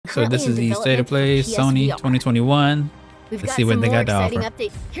So this is the state of play, Sony 2021. Let's see what they got to offer.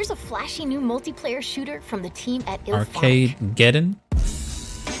 Update. Here's a flashy new multiplayer shooter from the team at Arcade-geddon.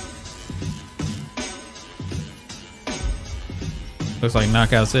 Looks like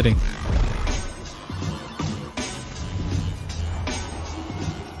Knockout City.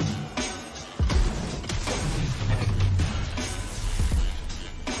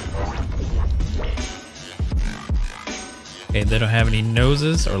 Okay, they don't have any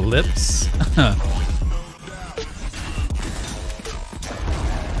noses or lips.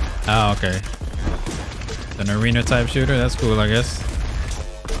 Oh, okay. An arena type shooter. That's cool, I guess.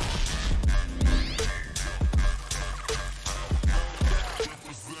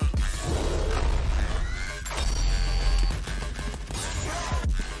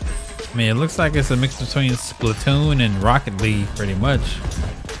 I mean, it looks like it's a mix between Splatoon and Rocket League, pretty much.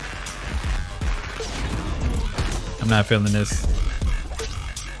 I'm not feeling this.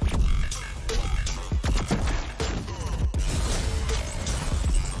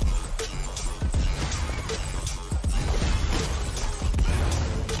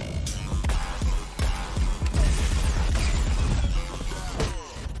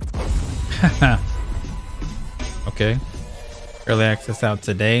 Okay. Early access out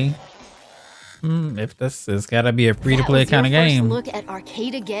today. If this has got to be a free-to-play kind of game. Look at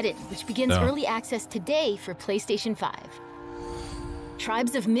Arcade-geddon, which begins early access today for PlayStation 5.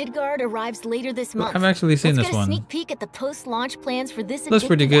 Tribes of Midgard arrives later this month. I've actually seen this one. Let's get a sneak peek at the post-launch plans for this looks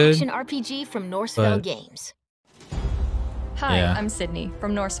pretty good. action RPG from Norsefell Games. Hi, I'm Sydney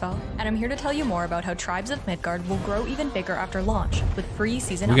from Norsefell, and I'm here to tell you more about how Tribes of Midgard will grow even bigger after launch with free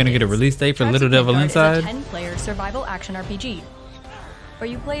season updates. We're gonna get a release date for Little Devil Inside. Is a 10-player survival action RPG, where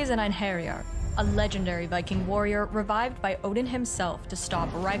you play as an Einherjar, a legendary Viking warrior revived by Odin himself to stop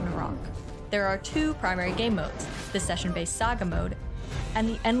Ragnarok. There are two primary game modes, the session-based saga mode and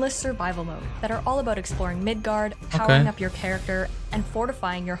the endless survival mode, that are all about exploring Midgard, powering up your character, and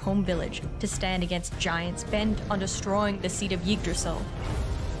fortifying your home village to stand against giants bent on destroying the seat of Yggdrasil.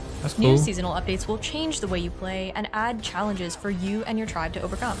 That's cool. New seasonal updates will change the way you play and add challenges for you and your tribe to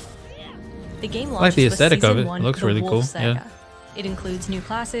overcome. The game launches like the aesthetic with of it. Season 1, It looks really cool. Yeah. It includes new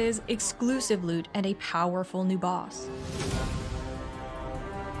classes, exclusive loot, and a powerful new boss.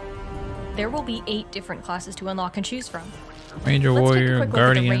 There will be 8 different classes to unlock and choose from. Ranger, Let's Warrior, take a quick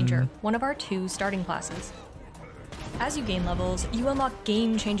Guardian. look at the Ranger, one of our 2 starting classes. As you gain levels, you unlock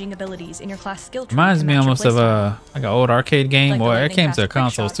game-changing abilities in your class skill tree. Reminds me almost of like an old arcade game, or it came to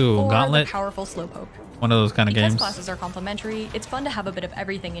consoles too. Gauntlet. Powerful slowpoke. One of those kind of games. Because classes are complementary, it's fun to have a bit of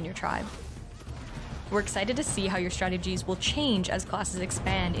everything in your tribe. We're excited to see how your strategies will change as classes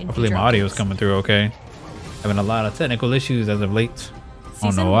expand in Hopefully my audio is coming through okay. Having a lot of technical issues as of late. I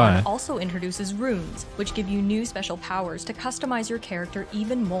don't know why. Season 1 also introduces runes, which give you new special powers to customize your character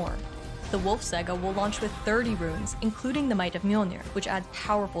even more. The Wolf Saga will launch with 30 runes, including the Might of Mjolnir, which adds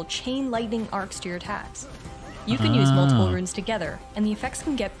powerful chain lightning arcs to your attacks. You can use multiple runes together, and the effects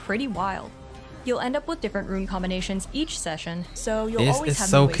can get pretty wild. You'll end up with different rune combinations each session, so you'll always have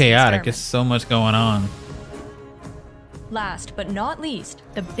so new ways to chaotic. experiment. It's so much going on. Last but not least,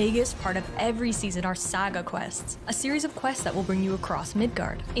 the biggest part of every season are Saga quests, a series of quests that will bring you across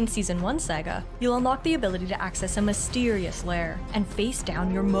Midgard. In Season 1 Saga, you'll unlock the ability to access a mysterious lair and face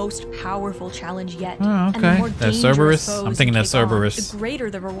down your most powerful challenge yet. Oh, okay. And the more That's dangerous Cerberus? foes I'm thinking you that's take on, Cerberus. the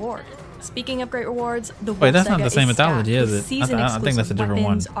greater the reward. Speaking of great rewards, the Wait, Wolf that's Saga not the same is stacked mythology, is with it? season-exclusive I think that's a different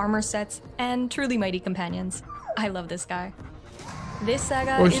weapons, one. armor sets, and truly mighty companions. I love this guy. This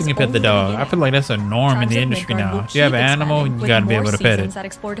saga Or you can pet the dog. I feel like that's a norm in the industry now. If you have an animal, you gotta be able to pet it. That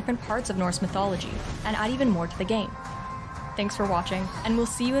explore different parts of Norse mythology and add even more to the game. Thanks for watching, and we'll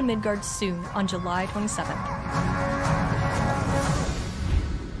see you in Midgard soon on July 27th.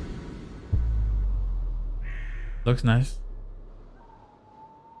 Looks nice.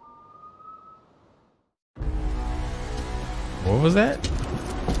 What was that?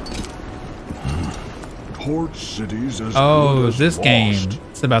 Port cities as this game.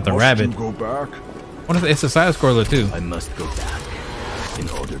 It's about the rabbit. Go back? What if it's a side scroller too? I must go back in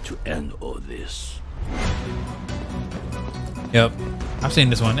order to end all this. Yep, I've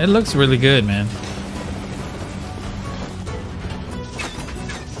seen this one. It looks really good, man.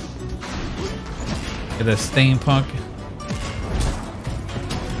 Get a steampunk.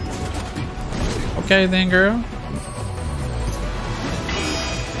 Okay then, girl.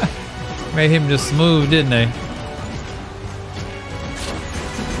 Made him just smooth, didn't they?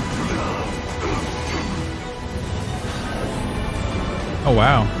 Oh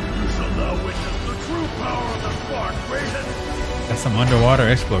wow. Got some underwater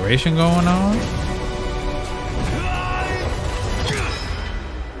exploration going on.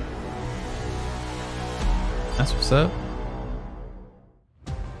 That's what's up.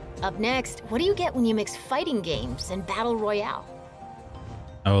 Up next, what do you get when you mix fighting games and battle royale?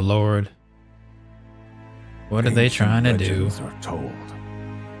 Oh Lord. What are they trying to do? Legends are told.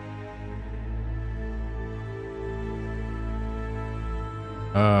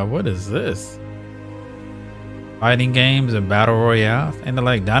 What is this? Fighting games and battle royale? And they're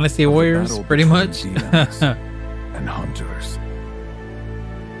like Dynasty Warriors, Battle pretty between much. demons and hunters.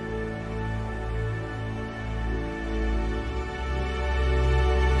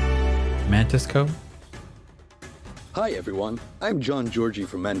 Mantisco? Hi everyone, I'm John Georgie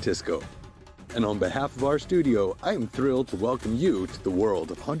from Mantisco. And on behalf of our studio, I am thrilled to welcome you to the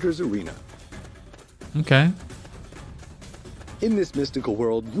world of Hunter's Arena. Okay. In this mystical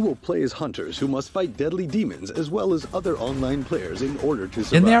world, you will play as hunters who must fight deadly demons as well as other online players in order to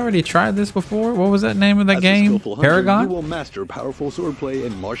survive. Didn't they already try this before? What was that name of that As a game? skillful hunter, Paragon? you will master powerful swordplay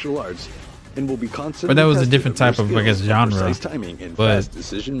and martial arts, and will be constantly But that was a tested different of your type of, I guess, skills, genre. precise timing, and But- fast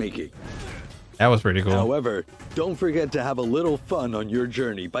decision making. That was pretty cool. However, don't forget to have a little fun on your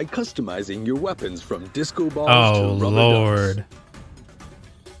journey by customizing your weapons from disco balls Oh to rubber Lord. ducks.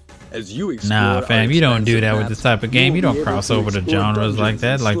 As you explore Nah, our fam, you don't do expansive that with maps, this type of game. will You be don't able cross to over to explore genres like dungeons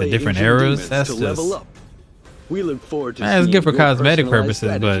that, and like the slay different ancient eras. demons That's to just, level up. We look forward to Eh, it's seeing good for your cosmetic personalized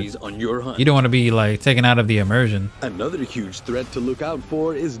purposes, strategies but on your hunt. you don't want to be like taken out of the immersion. Another huge threat to look out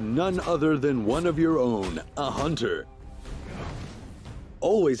for is none other than one of your own, a hunter.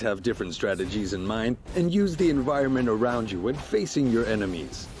 Always have different strategies in mind and use the environment around you when facing your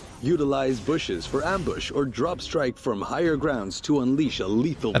enemies. Utilize bushes for ambush or drop strike from higher grounds to unleash a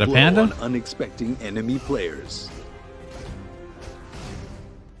lethal That a blow panda? on unexpected enemy players.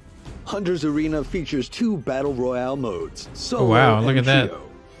 Hunter's Arena features 2 battle royale modes, solo wow, look and at that. trio.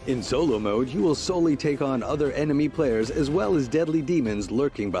 In solo mode, you will solely take on other enemy players as well as deadly demons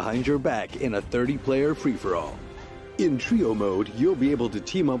lurking behind your back in a 30-player free-for-all. In trio mode, you'll be able to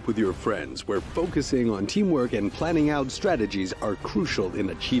team up with your friends, where focusing on teamwork and planning out strategies are crucial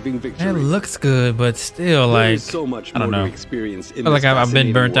in achieving victory. It looks good, but still, There like, is so much I don't more know. to experience in I feel like this I've been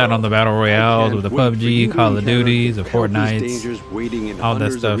fascinating burnt out on the world. battle royales I with the can't wait for you PUBG, to Call of encounter Duties, the countless Fortnites, dangers waiting in all that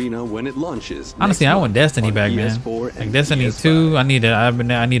Hunter's stuff. Arena when it launches Honestly, next I want month Destiny on back, man. PS4 Like and Destiny PS5. 2,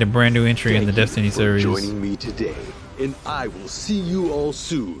 I need a brand new entry in the Thank you Destiny for series. joining me today, and I will see you all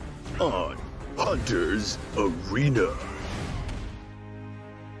soon on Hunter's Arena.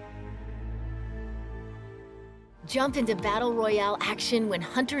 Jump into battle royale action when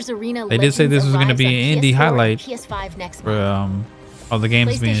Hunter's Arena They did say this was going to arrives be on an indie PS4 highlight and PS5 next for month. all the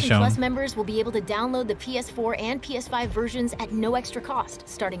games being PlayStation shown. Plus members will be able to download the PS4 and PS5 versions at no extra cost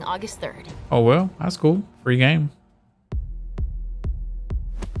starting August 3rd. Oh well, that's cool. Free game.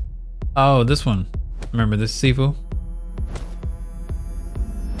 Oh, this one. Remember this, Sifu?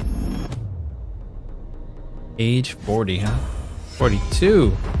 Age 40, huh?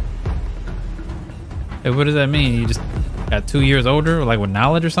 42. Hey, what does that mean? You just got 2 years older, like with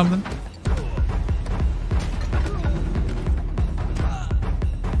knowledge or something?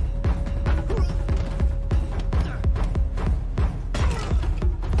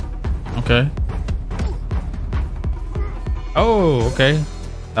 Okay. Oh, okay.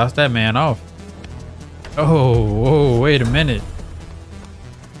 Toss that man off. Oh, whoa, wait a minute.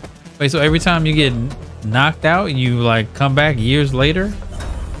 Wait, so every time you get knocked out, you like come back years later?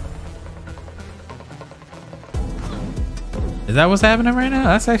 Is that what's happening right now?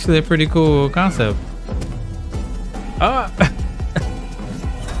 That's actually a pretty cool concept. Oh,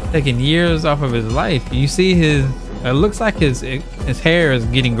 taking years off of his life. You see his, it looks like his hair is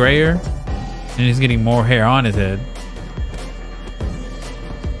getting grayer and he's getting more hair on his head.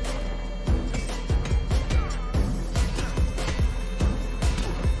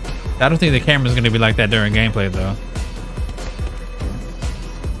 I don't think the camera's gonna be like that during gameplay though.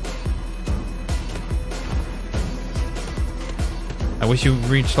 I wish you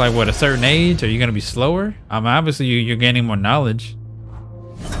reached like what, a certain age? Are you gonna be slower? Obviously you're gaining more knowledge.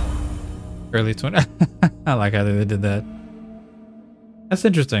 Early 20. I like how they did that. That's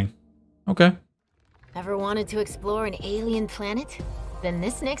interesting. Okay. Ever wanted to explore an alien planet? Then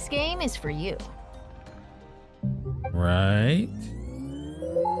this next game is for you. Right.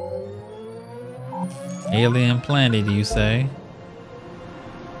 Alien planet, you say?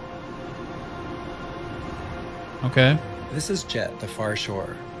 Okay. This is Jet, The Far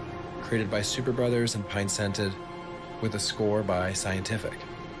Shore, created by Super Brothers and Pine Scented, with a score by Scientific.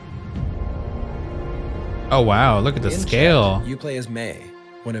 Oh wow, look at the In scale. Jet, you play as May,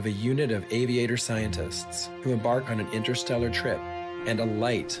 one of a unit of aviator scientists who embark on an interstellar trip and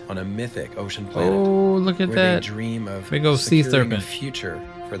alight on a mythic ocean planet. Oh, look at where that. they dream of Big old sea securing a serpent. future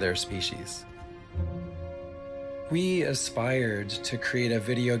for their species. We aspired to create a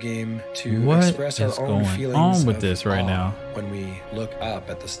video game to What express our is own going feelings on with of this right awe now? when we look up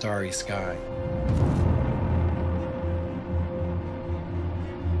at the starry sky.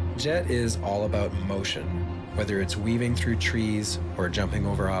 Jet is all about motion, whether it's weaving through trees or jumping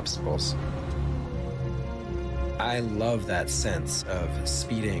over obstacles. I love that sense of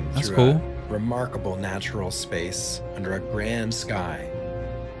speeding That's through cool. a remarkable natural space under a grand sky,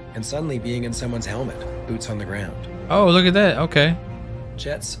 and suddenly being in someone's helmet, boots on the ground. Oh, look at that. Okay.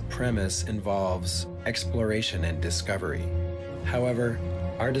 Jet's premise involves exploration and discovery. However,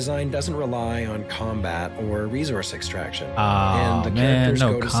 our design doesn't rely on combat or resource extraction. Aw, and the man, characters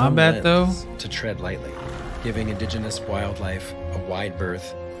no go to some combat, though? lengths to tread lightly, giving indigenous wildlife a wide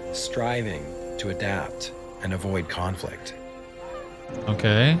berth, striving to adapt and avoid conflict.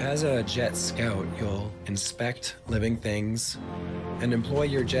 Okay. As a Jet scout, you'll inspect living things and employ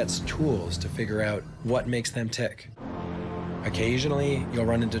your Jet's tools to figure out what makes them tick. Occasionally, you'll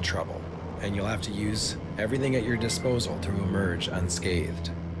run into trouble, and you'll have to use everything at your disposal to emerge unscathed.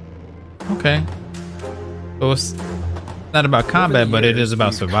 Okay. So it's not about combat, Over the but it years, is about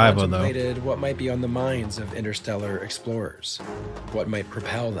we've survival, though. contemplated what might be on the minds of interstellar explorers, what might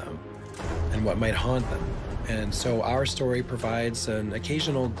propel them, and what might haunt them. And so our story provides an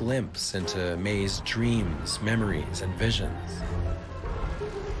occasional glimpse into May's dreams, memories, and visions.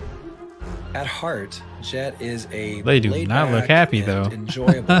 At heart, Jet is a They do not look laid-back happy, and though.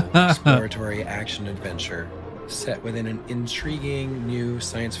 enjoyable exploratory action adventure set within an intriguing new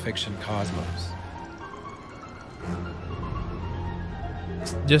science fiction cosmos.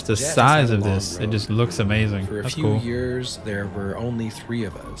 Just the Jet has size had a of long this, it road. just looks amazing. For a That's few cool. years, there were only 3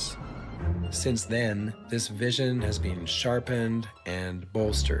 of us. Since then, this vision has been sharpened and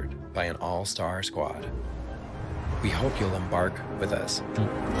bolstered by an all-star squad. We hope you'll embark with us.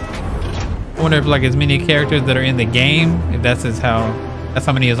 I wonder if like as many characters that are in the game, if that's how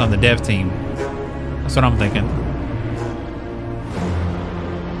many is on the dev team. That's what I'm thinking.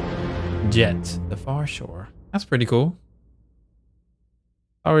 Jet, the Far Shore. That's pretty cool.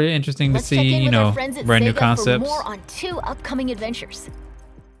 Already interesting to Let's check see, in you with our know, friends at brand new Sega for concepts. more on 2 upcoming adventures.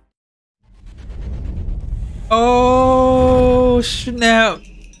 Oh snap!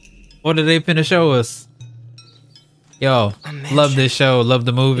 What did they finna show us? Yo, love this show, love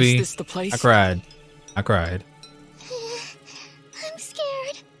the movie. Is this the place? I cried. I cried. I'm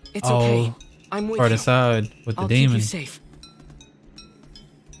scared. It's okay. Oh, I'm with part you. inside with the I'll keep you demon. safe.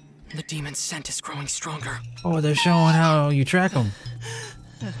 The demon's scent is growing stronger. Oh, they're showing how you track them.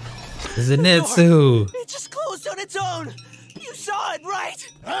 Zenitsu. It just closed on its own. You saw it, right?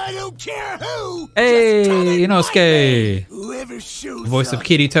 I don't care who. Hey, Inosuke. Whoever shows Voice of up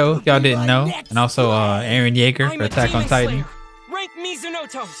Kirito, will y'all be didn't my know. next And also Aaron Yeager I'm for a Attack on demon Titan. slayer. Rank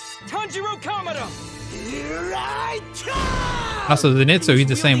Mizunoto. Tanjiro Kamado. Here I come. Also Zenitsu, he's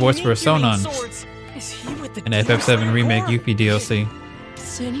the same voice for Sonon Swords. Is he with the in the FF7 Remake Core? Yuffie DLC.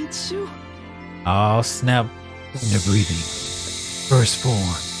 Zenitsu? Oh, snap. They're breathing. First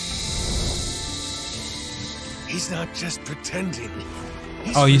form. He's not just pretending.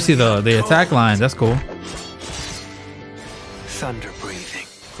 He's Oh, you see the really attack cold. line. That's cool. Thunder breathing.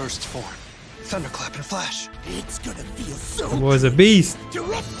 First form. Thunderclap and flash. It's gonna feel so The boy's a beast. to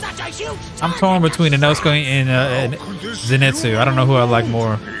rip such a huge I'm torn between Inosuke and Zenitsu. I don't know who I like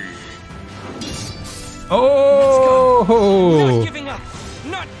more. Not Oh! giving up.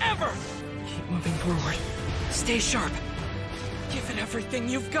 Not ever. Keep moving forward. Stay sharp. Give it everything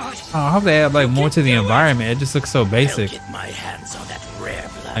you've got. Oh, I hope they add like more to the environment. It just looks so basic. Get my hands on that rare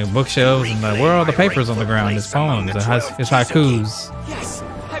blood. Like bookshelves and like, where are all the papers on the ground? His poems, his haikus. Yes,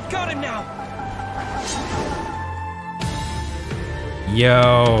 I've got him now.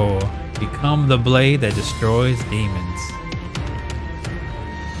 Yo, become the blade that destroys demons.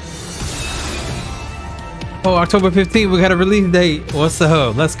 Oh, October 15th, we got a release date. What's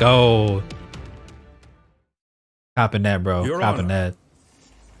up? Let's go. Copping that, bro. Your Copping Honor. that.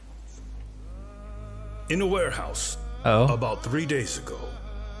 In a warehouse, Oh, about 3 days ago,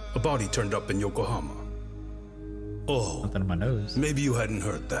 a body turned up in Yokohama. Oh, something in my nose. maybe you hadn't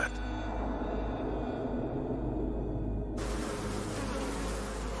heard that.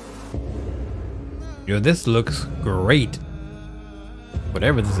 Yo, this looks great.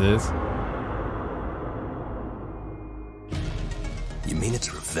 Whatever this is. You mean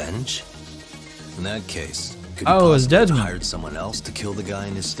it's revenge? In that case, could Oh, you it's possibly have judgment. hired someone else to kill the guy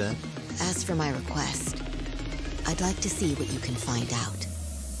in his stead? As for my request, I'd like to see what you can find out.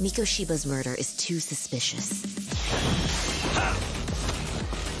 Mikoshiba's murder is too suspicious.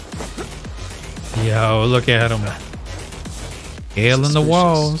 Yo, look at him. Scaling the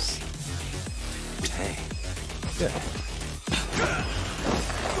walls. Hey,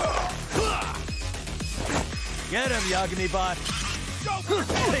 Get him, Yagami bot.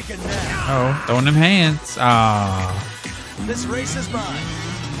 Take a nap. Oh, throwing them hands. Ah. This race is mine.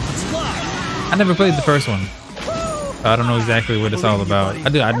 Let's fly. I never played the first one. So I don't know exactly what it's all about.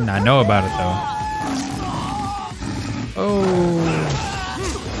 I know about it though. Oh.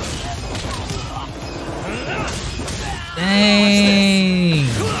 Dang.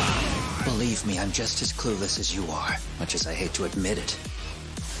 Believe me, I'm just as clueless as you are, much as I hate to admit it.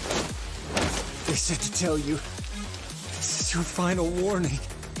 They said to tell you. This is your final warning.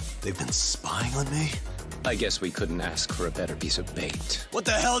 They've been spying on me? I guess we couldn't ask for a better piece of bait. What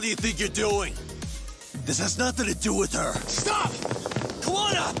the hell do you think you're doing? This has nothing to do with her. Stop! Come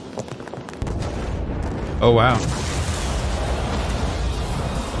on up! Oh, wow.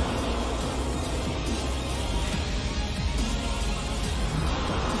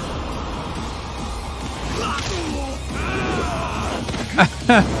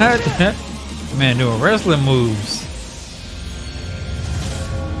 Man doing wrestling moves.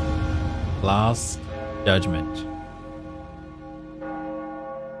 Lost Judgment.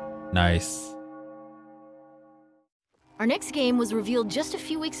 Nice. Our next game was revealed just a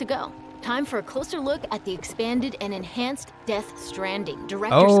few weeks ago. Time for a closer look at the expanded and enhanced Death Stranding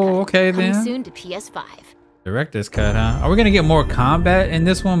Director's Cut. Okay, coming then. soon to PS5. Director's Cut, huh? Are we gonna get more combat in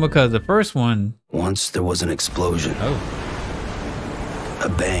this one? Because the first one... Once there was an explosion. Oh. A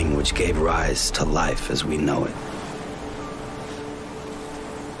bang which gave rise to life as we know it.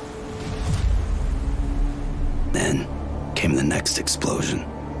 Then came the next explosion.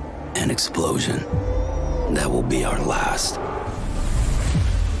 An explosion that will be our last.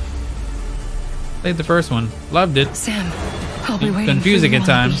 Played the first one. Loved it. Sam, I'll be waiting confusing for you at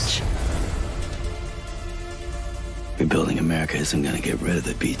on the times. beach. Rebuilding America isn't gonna get rid of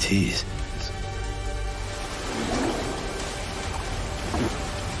the BTs.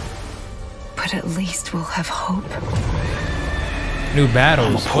 But at least we'll have hope. New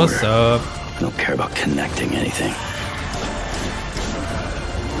battles. What's up? I don't care about connecting anything.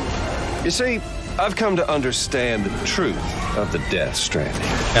 You see, I've come to understand the truth of the Death Stranding.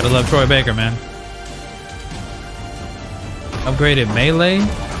 Gotta love Troy Baker, man. Upgraded melee.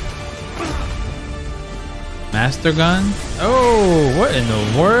 Master gun. Oh, what in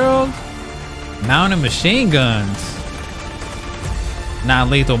the world? Mounted machine guns.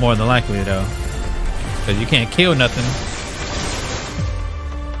 Non-lethal more than likely though, because you can't kill nothing.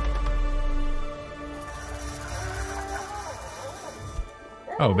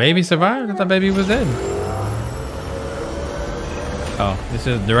 Oh, baby survived? I thought baby was dead. Oh, this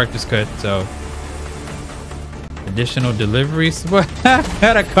is director's cut, so additional deliveries. What?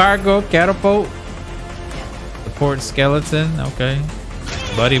 Had a cargo catapult. Support skeleton. Okay.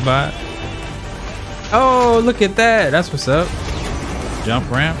 Buddy bot. Oh, look at that. That's what's up.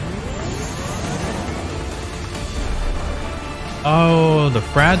 Jump ramp. Oh, the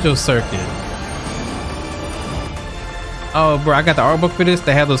fragile circuit. Oh, bro, I got the art book for this.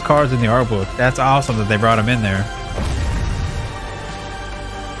 They have those cards in the art book. That's awesome that they brought them in there.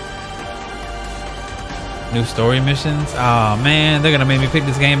 New story missions. Oh man, they're gonna make me pick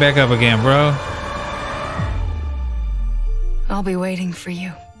this game back up again, bro. I'll be waiting for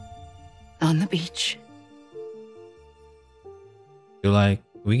you on the beach. You're like,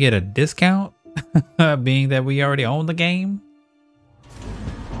 we get a discount being that we already own the game.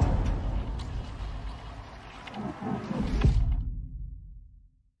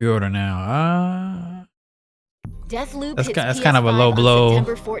 Pre-order now. Deathloop That's kind of a low blow. A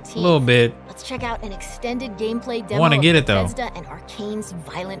little bit. Let's check out an extended gameplay demo. I want to get it though. Bethesda and Arcane's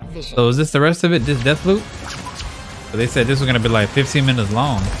Violent Vision. So is this the rest of it? Just Deathloop? But they said this was gonna be like 15 minutes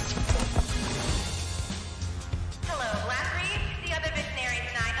long.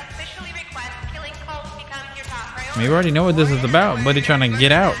 I mean, you already know what this is about. Buddy trying to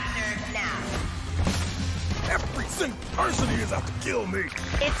get out. Every single person here is out to kill me.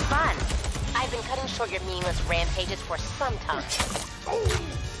 It's fun. I've been cutting short your meaningless rampages for some time.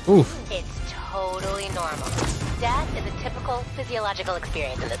 Oof. It's totally normal. Death is a typical physiological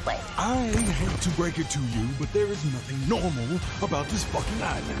experience in this place. I hate to break it to you, but there is nothing normal about this fucking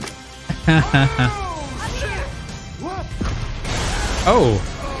island. What? Oh.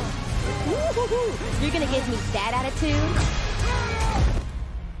 You're gonna give me that attitude?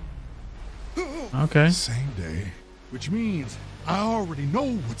 Okay. Same day, which means I already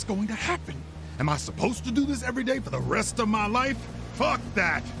know what's going to happen. Am I supposed to do this every day for the rest of my life? Fuck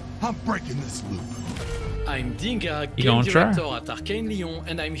that. I'm breaking this loop. I'm Dinga, game director at Arcane Lyon,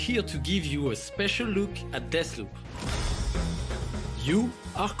 and I'm here to give you a special look at Deathloop. You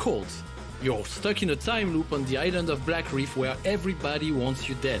are called You're stuck in a time loop on the island of Black Reef where everybody wants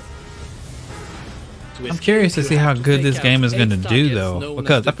you dead. I'm curious to see how good this game is going to do, though,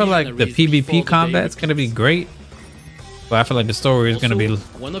 because I feel like the PvP combat's going to be great, but I feel like the story is going to be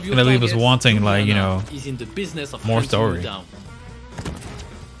leave us wanting, like, you know, more story.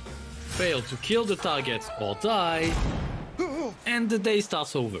 Fail to kill the target or die, and the day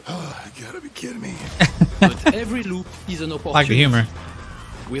starts over. You gotta be kidding me. But every loop is an opportunity. Like the humor.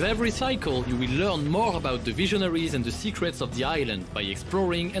 With every cycle, you will learn more about the visionaries and the secrets of the island by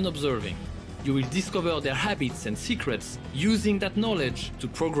exploring and observing. You will discover their habits and secrets, using that knowledge to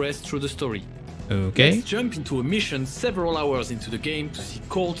progress through the story. Okay. Let's jump into a mission several hours into the game to see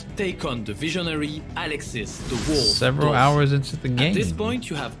Colt take on the visionary Alexis, the wolf. Several hours into the game. At this point,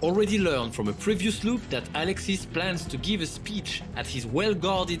 you have already learned from a previous loop that Alexis plans to give a speech at his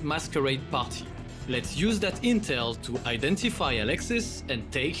well-guarded masquerade party. Let's use that intel to identify Alexis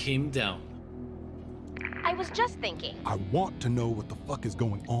and take him down. I was just thinking. I want to know what the fuck is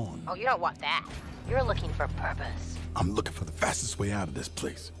going on. Oh, you don't want that. You're looking for purpose. I'm looking for the fastest way out of this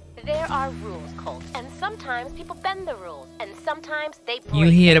place. There are rules, Colt, and sometimes people bend the rules, and sometimes they break. You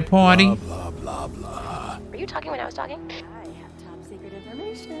here to party? Blah, blah, blah, blah. Were you talking when I was talking? I have top secret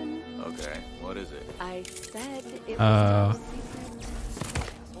information. Okay, what is it? I said it was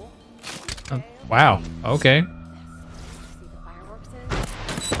wow. Okay.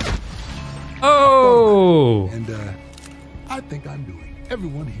 Oh! And I think I'm doing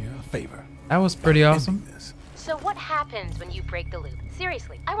everyone here a favor. That was pretty awesome. So what happens when you break the loop?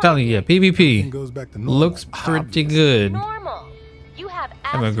 Seriously, I want Telling you, yeah, PvP goes back to normal. looks pretty good. normal. You have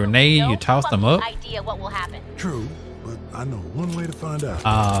a grenade, you toss them up. idea what will happen. True, but I know one way to find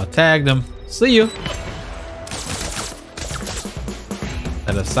out. Tagged them. See you. Is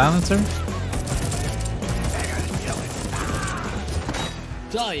that a silencer?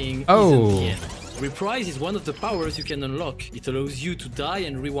 Dying Oh. isn't the end. Reprise is one of the powers you can unlock. It allows you to die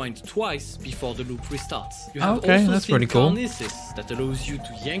and rewind twice before the loop restarts. You have Okay, also that's seen pretty cool. Carnesis that allows you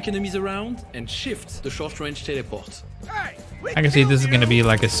to yank enemies around and shift the short-range teleport. I can see this is going to be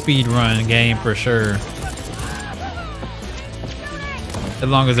like a speed run game for sure. As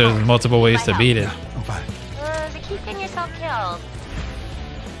long as there's multiple ways to beat it. But keep getting yourself killed.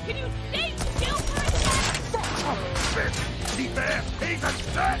 Can you stay still for a second?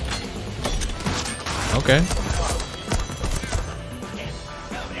 Okay.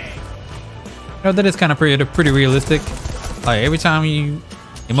 No, that is kind of pretty realistic. Like every time you,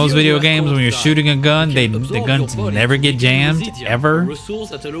 in most video games, when you're shooting a gun, the guns never get jammed ever. So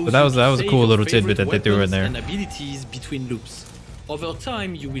that was a cool little tidbit that they threw in there. And abilities between loops. Over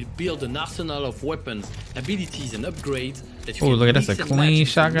time, you will build an arsenal of weapons, abilities, and upgrades that you Oh, can look at mix that's a and match clean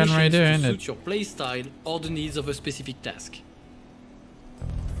into shotgun right missions there, to isn't it? suit your playstyle or the needs of a specific task.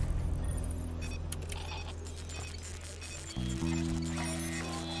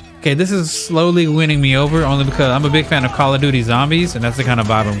 Okay, this is slowly winning me over only because I'm a big fan of Call of Duty Zombies, and that's the kind of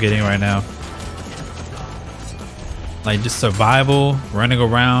vibe I'm getting right now. Like just survival, running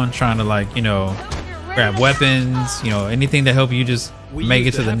around, trying to like, you know, grab weapons, you know, anything to help you just make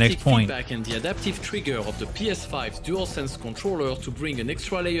it to the next point. Feedback and the adaptive trigger of the PS5's DualSense controller to bring an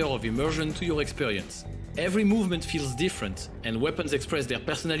extra layer of immersion to your experience. Every movement feels different, and weapons express their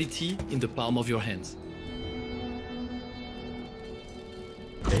personality in the palm of your hands.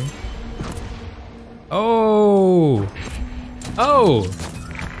 Okay. Oh! Oh!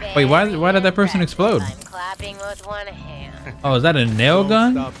 Wait, why did that person explode? I'm clapping with one hand. Oh, is that a nail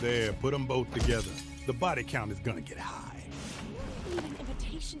gun? Stop there. Put them both together. The body count is gonna get high. An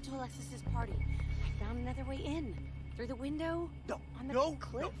invitation to Alexis's party. I found another way in. Through the window? No, on the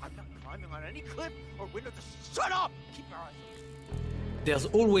cliff? No, I'm not climbing on any cliff or window. Just shut up! Keep your eyes open. There's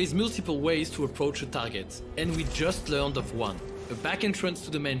always multiple ways to approach a target, and we just learned of one. A back entrance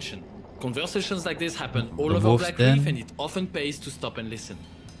to the mansion. Conversations like this happen all over Black Reef, and it often pays to stop and listen.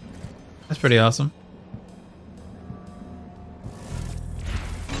 That's pretty awesome.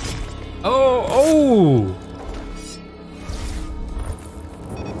 Oh, oh!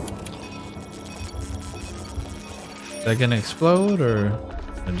 Is that gonna explode or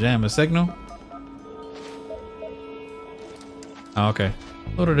jam a signal? Oh, okay.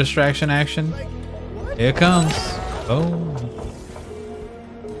 Little distraction action. Here it comes. Oh.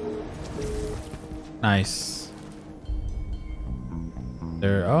 Nice.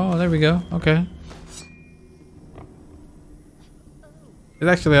 There. Oh, there we go. Okay. It's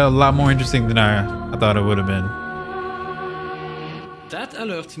actually a lot more interesting than I thought it would have been. That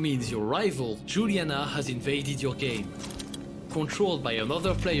alert means your rival, Juliana, has invaded your game. Controlled by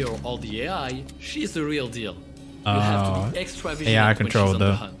another player or the AI, she's the real deal. You have to be extra vigilant AI when she's controlled on though.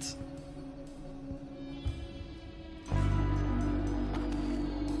 the hunt.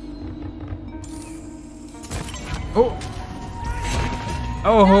 Oh.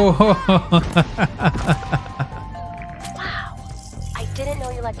 Oh. Wow. I didn't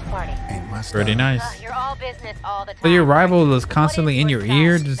know you liked to party. Pretty nice. You're all business all the time. So your rival is constantly in your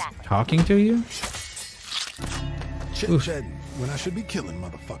ear, just talking to you? Chit-chatting when I should be killing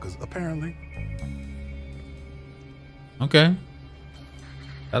motherfuckers, apparently. Okay.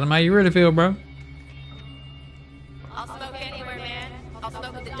 Tell them how you really feel, bro. I'll smoke anywhere, man. I'll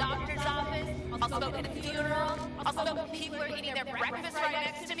smoke at the doctor's office. I'll smoke at a funeral. I'll smoke when people are eating their breakfast right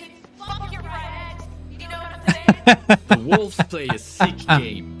next to me. Fuck your fried eggs. You know what I'm saying? The wolves play a sick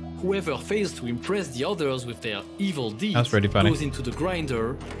game. Whoever fails to impress the others with their evil deeds goes into the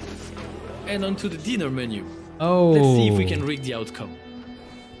grinder and onto the dinner menu. Oh. Let's see if we can rig the outcome.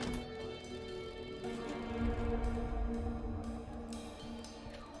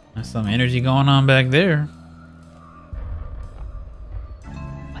 There's some energy going on back there.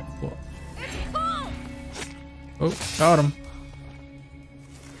 Oh, caught him.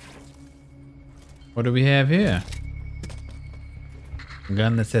 What do we have here? A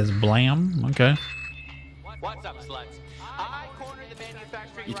gun that says blam. Okay. What's up, sluts? I cornered the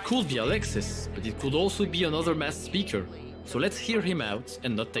manufacturing. It could be Alexis, but it could also be another masked speaker. So let's hear him out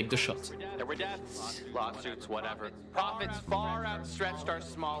and not take the shot. There were deaths, lawsuits, whatever. Profits far outstretched our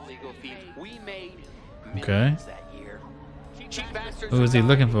small legal fees. We made millions that year. Cheap bastards. Who is he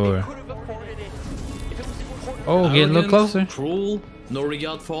looking for? Oh, get a little closer. Cruel, no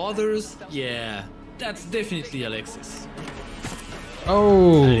regard for others. Yeah, that's definitely Alexis.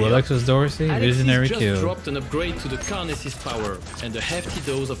 Oh, Alexis Dorsey, visionary just kill. Dropped an upgrade to the Carnes's power and a hefty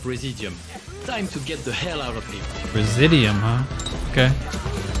dose of Residium. Time to get the hell out of here. Residium, huh? Okay.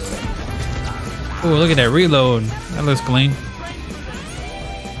 Oh, look at that reload. That looks clean.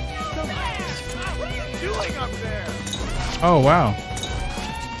 Oh, wow.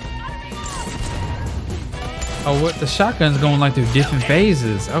 Oh, what? The shotgun's going like through different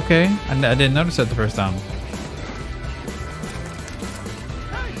phases. Okay. I didn't notice that the first time.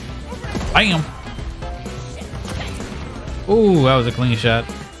 Bam! Ooh, that was a clean shot.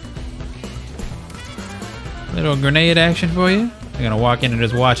 Little grenade action for you. You're gonna walk in and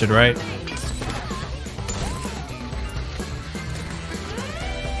just watch it, right?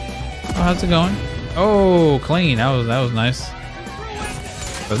 Oh, how's it going? Oh, clean. That was nice.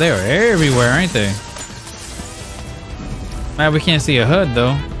 But they are everywhere, ain't they? Man, we can't see a HUD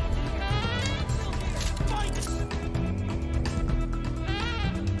though.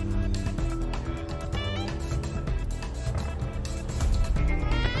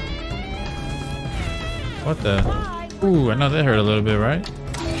 What the? Ooh, I know that hurt a little bit, right?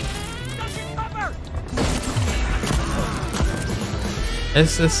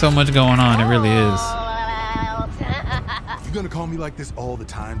 It's so much going on. It really is. You gonna call me like this all the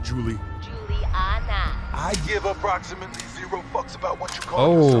time, Julie? Juliana. I give approximately 0 fucks about what you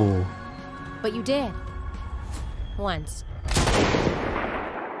call yourself. But you did. Once.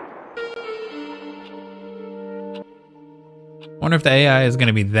 Wonder if the AI is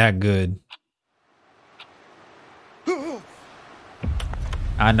gonna be that good.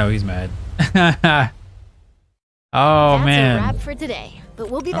 I know he's mad. Oh That's man. a wrap for today, but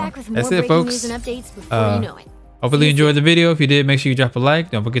we'll be back with more That's breaking it, folks. news and updates before you know it. Hopefully you enjoyed the video. If you did, make sure you drop a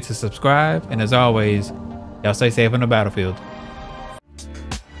like. Don't forget to subscribe. And as always, y'all stay safe on the battlefield.